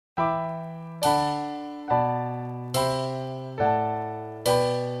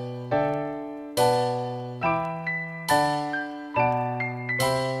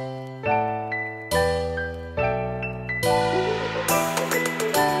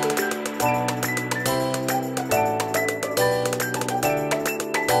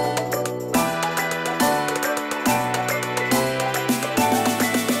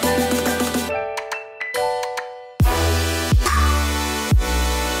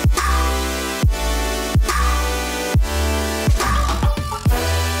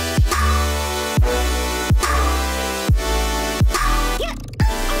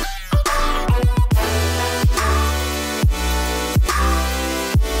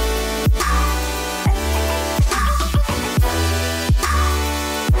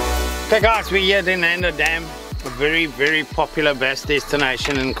Okay guys, we're here at Inanda Dam, a very popular bass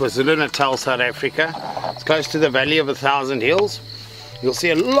destination in KwaZulu-Natal, South Africa. It's close to the Valley of 1,000 Hills. You'll see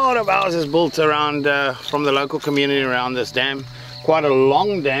a lot of houses built around from the local community around this dam. Quite a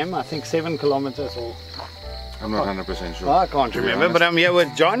long dam, I think 7 kilometers or... I'm not 100% sure. I can't remember, but I'm here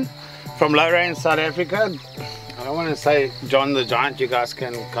with John from Lorraine, South Africa. I don't want to say John the Giant, you guys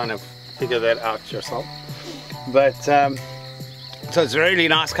can kind of figure that out yourself. But so it's really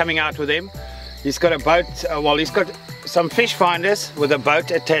nice coming out with him. He's got a boat, well, he's got some fish finders with a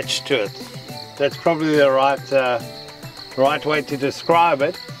boat attached to it. That's probably the right way to describe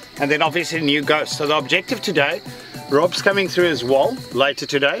it. And then obviously new ghosts. So the objective today, Rob's coming through his wall later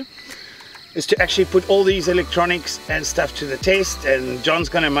today, is to actually put all these electronics and stuff to the test, and John's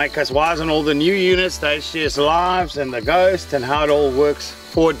going to make us wise on all the new units, the HDS Lives and the Ghost, and how it all works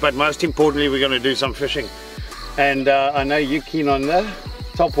forward. But most importantly, we're going to do some fishing. And I know you're keen on the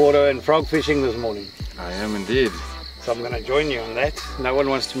topwater and frog fishing this morning. I am indeed. So I'm going to join you on that. No one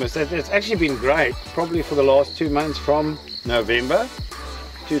wants to miss that. It's actually been great, probably for the last 2 months, from November,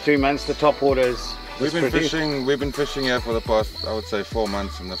 2-3 months, the topwater is We've been fishing here for the past, I would say, 4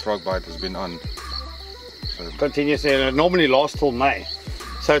 months, and the frog bite has been on. So continuously, and it normally lasts till May.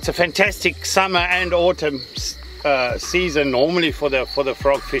 So it's a fantastic summer and autumn season normally for the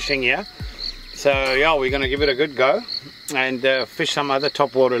frog fishing here. So yeah, we're going to give it a good go and fish some other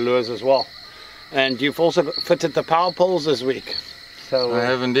topwater lures as well. And you've also fitted the power poles this week. So I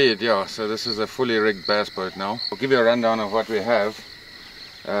have indeed, yeah. So this is a fully rigged bass boat now. I'll give you a rundown of what we have.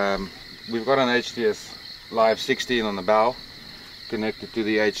 We've got an HDS Live 16 on the bow, connected to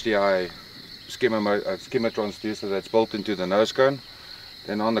the HDI skimmer transducer that's built into the nose cone.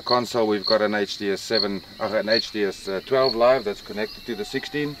 Then on the console we've got an HDS 12 Live that's connected to the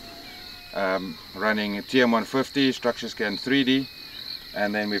 16, running a TM150 structure scan 3D,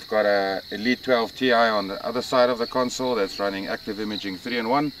 and then we've got a Elite 12 Ti on the other side of the console that's running active imaging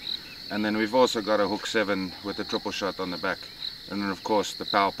 3-in-1, and then we've also got a Hook 7 with a triple shot on the back. And then of course the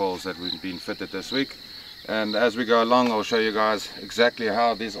power poles that we've been fitted this week. And as we go along, I'll show you guys exactly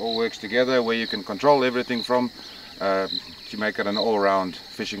how this all works together, where you can control everything from to make it an all-round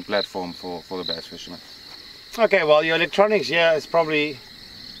fishing platform for the bass fishermen. Okay, well, your electronics here is probably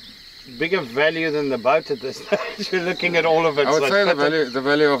bigger value than the boat at this stage. You're looking at all of it. I would say the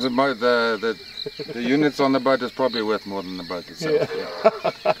value of the boat, the units on the boat is probably worth more than the boat itself.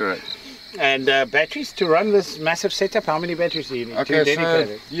 Yeah. Correct. And batteries to run this massive setup, how many batteries do you need?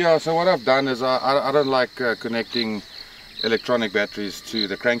 Okay, so what I've done is I don't like connecting electronic batteries to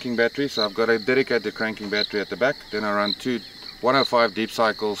the cranking battery, so I've got a dedicated cranking battery at the back. Then I run two 105 deep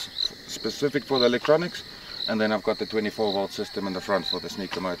cycles specific for the electronics, and then I've got the 24-volt system in the front for the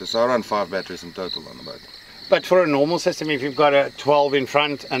sneaker motor. So I run 5 batteries in total on the boat. But for a normal system, if you've got a 12 in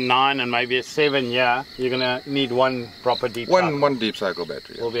front, a 9 and maybe a 7, yeah, you're going to need one proper deep cycle. One deep cycle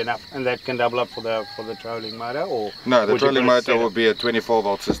battery. Will be enough. And that can double up for the trolling motor? Or no, the trolling motor will be a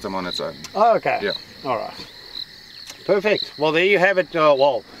 24-volt system on its own. Oh, okay. Yeah. All right. Perfect. Well, there you have it.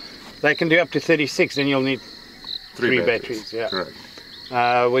 Well, they can do up to 36, then you'll need 3 batteries. Yeah.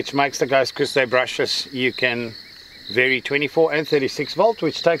 Correct. Which makes the Ghost, because they brushless, you can vary 24 and 36 volt,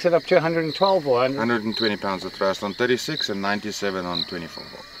 which takes it up to 112 or 120 pounds of thrust on 36 and 97 on 24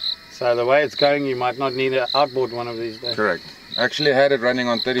 volt. So the way it's going, you might not need an outboard one of these days. Correct. I actually had it running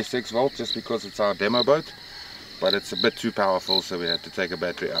on 36 volt just because it's our demo boat, but it's a bit too powerful, so we had to take a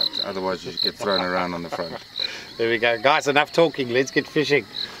battery out. Otherwise you get thrown around on the front. There we go. Guys, enough talking. Let's get fishing.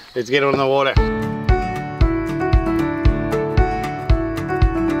 Let's get on the water.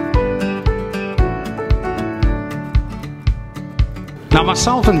 Now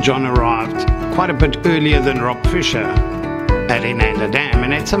myself and John arrived quite a bit earlier than Rob Fisher at Inanda Dam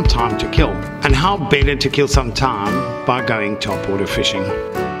and had some time to kill. And how better to kill some time by going topwater fishing.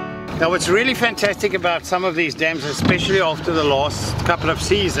 Now what's really fantastic about some of these dams, especially after the last couple of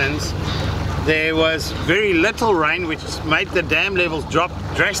seasons, there was very little rain, which made the dam levels drop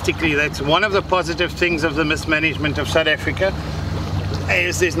drastically. That's one of the positive things of the mismanagement of South Africa,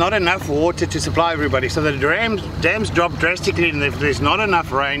 is there's not enough water to supply everybody. So the dams drop drastically, and if there's not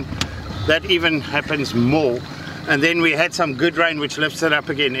enough rain, that even happens more. And then we had some good rain which lifts it up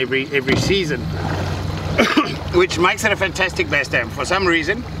again every season. Which makes it a fantastic bass dam. For some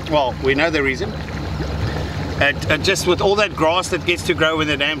reason, well, we know the reason. Just with all that grass that gets to grow when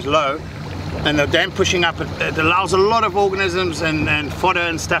the dam's low, and the dam pushing up, it allows a lot of organisms and fodder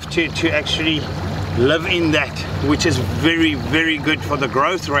and stuff to actually live in that, which is very, very good for the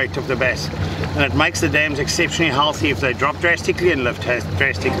growth rate of the bass. And it makes the dams exceptionally healthy if they drop drastically and lift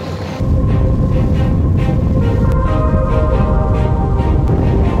drastically.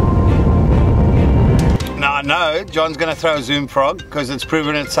 Now I know John's going to throw a zoom frog because it's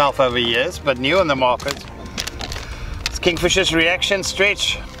proven itself over years, but new on the market. It's Kingfisher's reaction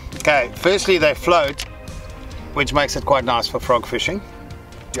stretch. Okay, firstly they float, which makes it quite nice for frog fishing.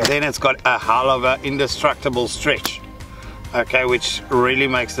 Yeah. Then it's got a hell of an indestructible stretch, okay, which really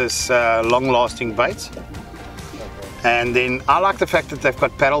makes this long-lasting baits. And then I like the fact that they've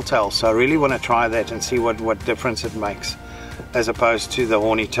got paddle tails, so I really want to try that and see what difference it makes as opposed to the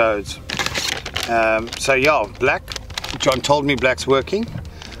horny toads. So yeah, black. John told me black's working,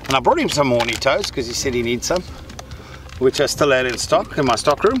 and I brought him some horny toads because he said he needs some, which I still had in stock in my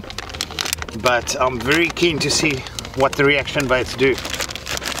stock room. But I'm very keen to see what the reaction baits do.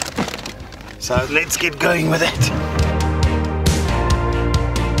 So let's get going with it.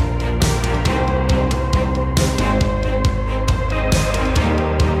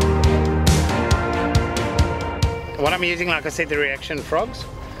 What I'm using, like I said, the reaction frogs.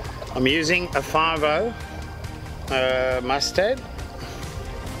 I'm using a 5.0 mustard.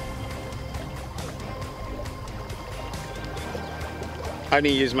 I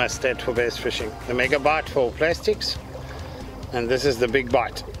only use mustard for bass fishing. The mega bite for plastics, and this is the big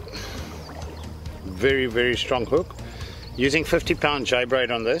bite. Very, very strong hook. Using 50-pound J braid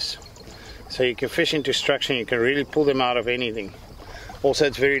on this, so you can fish into structure and you can really pull them out of anything. Also,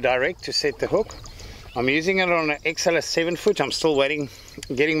 it's very direct to set the hook. I'm using it on an XLS 7-foot. I'm still waiting,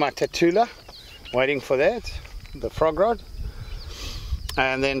 getting my tatula, waiting for that, the frog rod.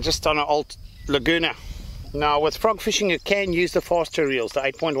 And then just on an old Laguna. Now with frog fishing you can use the faster reels. The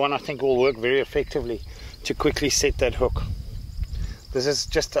 8.1 I think will work very effectively to quickly set that hook. This is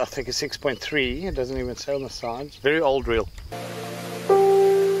just, I think, a 6.3. It doesn't even say on the sides. Very old reel.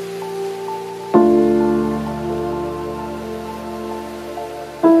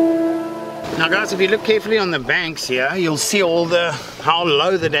 Now guys, if you look carefully on the banks here, you'll see how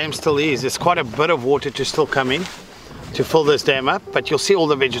low the dam still is. There's quite a bit of water to still come in to fill this dam up, but you'll see all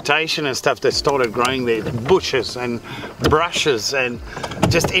the vegetation and stuff that started growing there, the bushes and brushes, and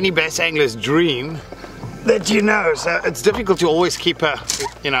just any bass angler's dream that you know. So it's difficult to always keep a,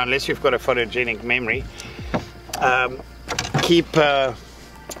 unless you've got a photogenic memory, keep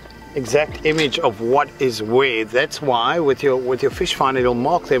exact image of what is where. That's why with your fish finder you'll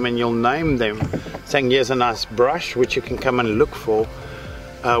mark them and you'll name them, saying here's a nice brush which you can come and look for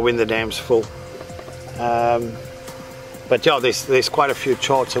when the dam's full. But yeah, there's quite a few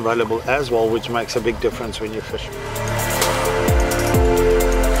charts available as well, which makes a big difference when you fish.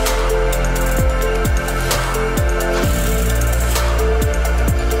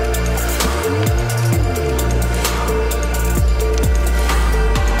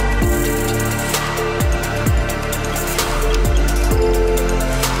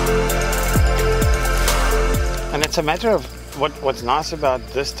 And it's a matter of what's nice about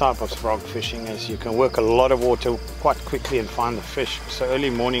this type of frog fishing is you can work a lot of water quite quickly and find the fish. So early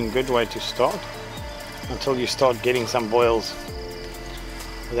morning, good way to start until you start getting some boils.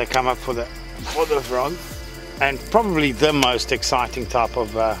 They come up for the frog, and probably the most exciting type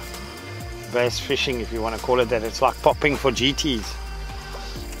of bass fishing, if you want to call it that. It's like popping for GTs.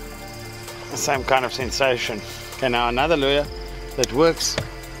 The same kind of sensation. Okay, now another lure that works.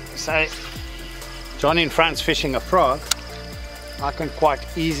 Say John in Frant's fishing a frog, I can quite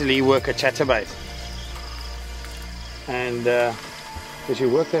easily work a chatterbait, and because you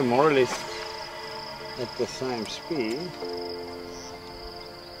work them more or less at the same speed.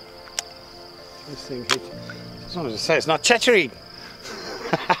 This thing hits. I just wanted to say it's not chattering.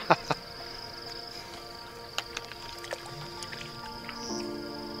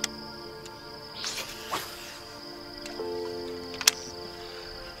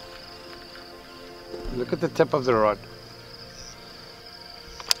 Look at the tip of the rod.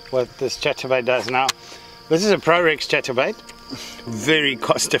 What this chatterbait does now. This is a Prorex chatterbait, very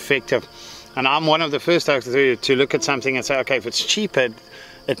cost effective, and I'm one of the first to look at something and say, okay, if it's cheaper,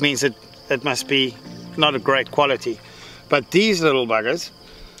 it means that it must be not a great quality. But these little buggers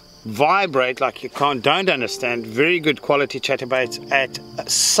vibrate like you don't understand. Very good quality chatterbaits at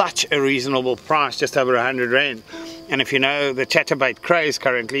such a reasonable price, just over 100 Rand. And if you know the chatterbait craze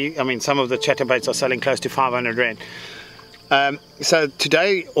currently, I mean, some of the chatterbaits are selling close to 500 Rand. So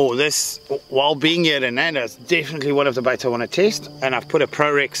today, or this, while being here in Inanda, is definitely one of the baits I want to test. And I've put a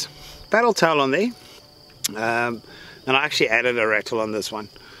Prorex paddle tail on there. And I actually added a rattle on this one,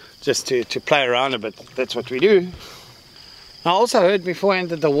 just to play around a bit. That's what we do. I also heard beforehand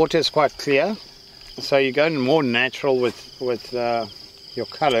that the water is quite clear. So you're going more natural with your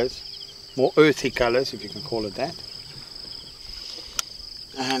colors, more earthy colors, if you can call it that.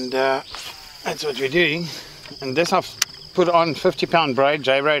 And that's what we're doing. And this I've put on 50-pound braid,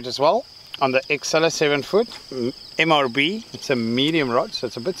 J-braid as well, on the XLR 7-foot MRB. It's a medium rod, so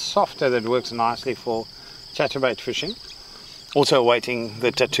it's a bit softer. That works nicely for chatterbait fishing. Also awaiting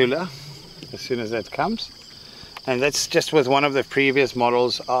the Tatula as soon as that comes. And that's just with one of the previous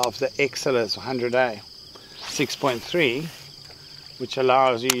models of the XLR's 100A 6.3, which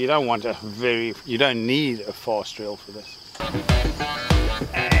allows you don't need a fast reel for this.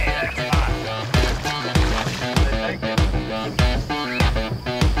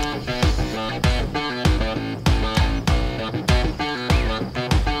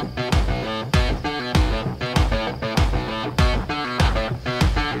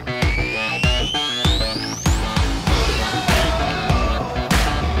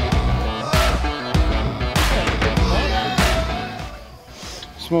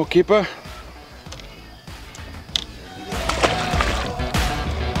 Small keeper.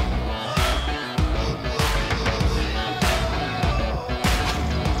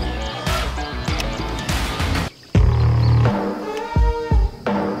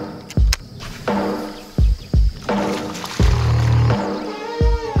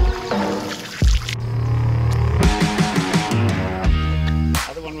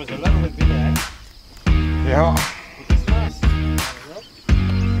 Other one was a little bit bigger, eh? Yeah.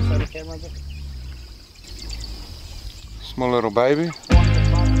 Small little baby.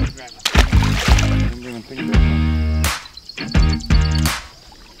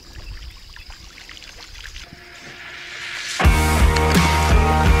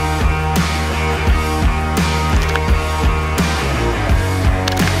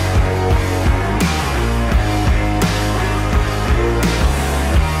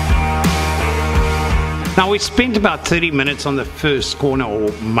 Now we spent about 30 minutes on the first corner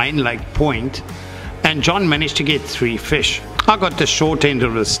or main lake point, and John managed to get 3 fish. I got the short end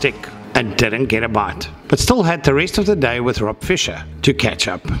of the stick and didn't get a bite, but still had the rest of the day with Rob Fisher to catch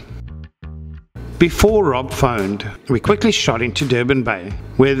up. Before Rob phoned, we quickly shot into Durban Bay,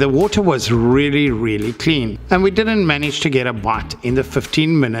 where the water was really clean, and we didn't manage to get a bite in the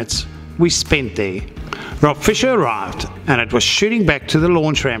 15 minutes we spent there. Rob Fisher arrived, and it was shooting back to the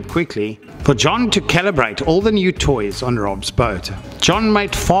launch ramp quickly for John to calibrate all the new toys on Rob's boat. John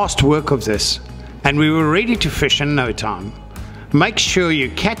made fast work of this, and we were ready to fish in no time. Make sure you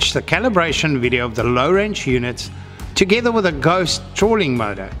catch the calibration video of the low range units together with a ghost trawling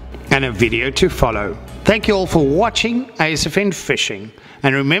motor and a video to follow. Thank you all for watching ASFN Fishing,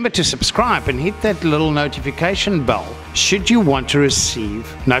 and remember to subscribe and hit that little notification bell should you want to receive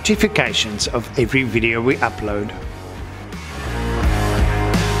notifications of every video we upload.